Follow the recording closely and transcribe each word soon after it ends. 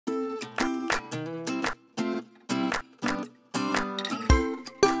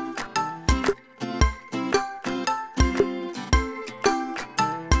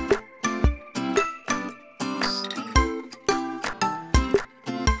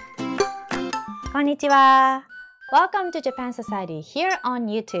こんにちは。Welcome to Japan Society here on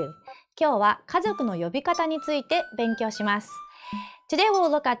YouTube. 今日は家族の呼び方について勉強します。Today we'll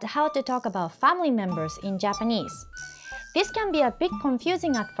look at how to talk about family members in Japanese. This can be a bit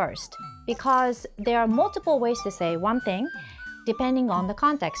confusing at first because there are multiple ways to say one thing depending on the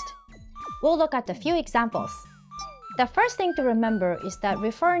context. We'll look at a few examples. The first thing to remember is that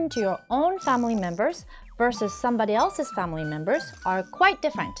referring to your own family members versus somebody else's family members are quite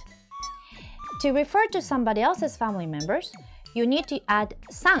different.To refer to somebody else's family members, you need to add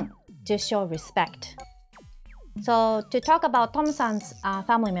san to show respect. So, to talk about トムさん 's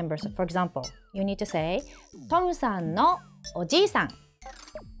family members, for example, you need to say トムさんのおじいさん、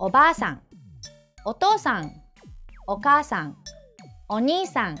おばあさん、お父さん、お母さん、お兄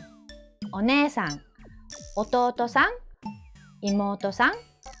さん、お姉さん、弟さん、妹さん、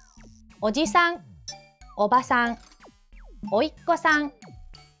おじさん、おばさん、おいっ子さん、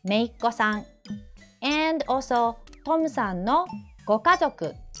姪っ子さんand also トムさんのご家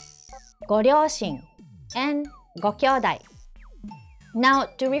族、ご両親 and ご兄弟。Now,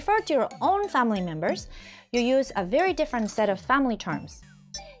 to refer to your own family members, you use a very different set of family terms.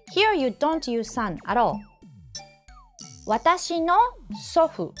 Here you don't use san at all. 私の祖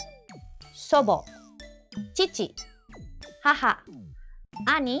父、祖母、父、母、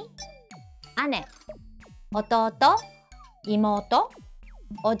兄、姉、弟、妹、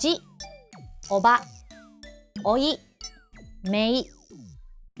おじ、おば、おい、めい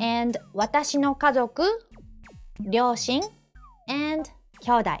and 私の家族、両親 and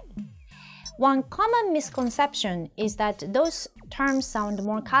兄弟。One common misconception is that those terms sound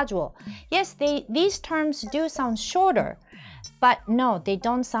more casual. Yes, these terms do sound shorter, but no, they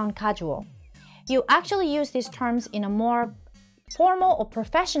don't sound casual. You actually use these terms in a more formal or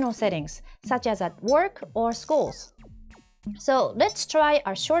professional settings, such as at work or schools.So let's try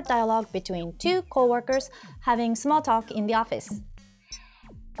a short dialogue between two co-workers having small talk in the office.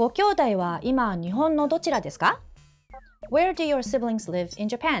 ご兄弟は今日本のどちらですか？ Where do your siblings live in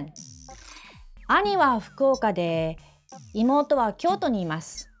Japan? 兄は福岡で、妹は京都にいま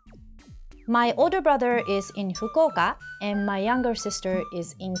す。My older brother is in Fukuoka and my younger sister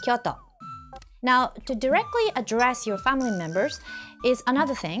is in Kyoto. Now, to directly address your family members is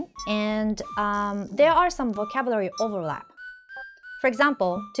another thing, and there are some vocabulary overlap.For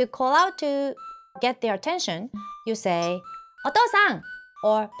example, to call out to get their attention, you say お父さん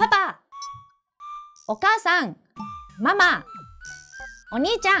or パパ、お母さん、ママ、お兄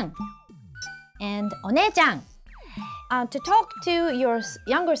ちゃん and お姉ちゃん。To talk to your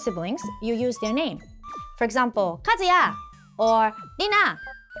younger siblings, you use their name. For example, 和也 or りな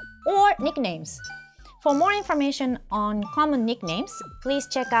or nicknames. For more information on common nicknames, please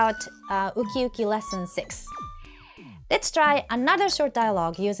check out Uki Uki Lesson 6.Let's try another short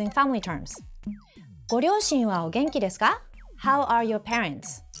dialogue using family terms. ご両親はお元気ですか？ How are your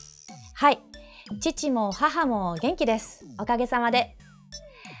parents? はい、父も母も元気です。おかげさまで。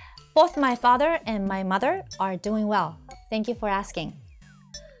Both my father and my mother are doing well. Thank you for asking.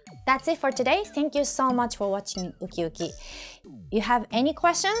 That's it for today. Thank you so much for watching Uki Uki. You have any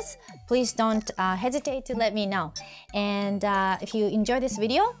questions? Please don't hesitate to let me know. And if you enjoy this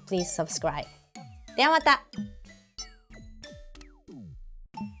video, please subscribe. ではまた。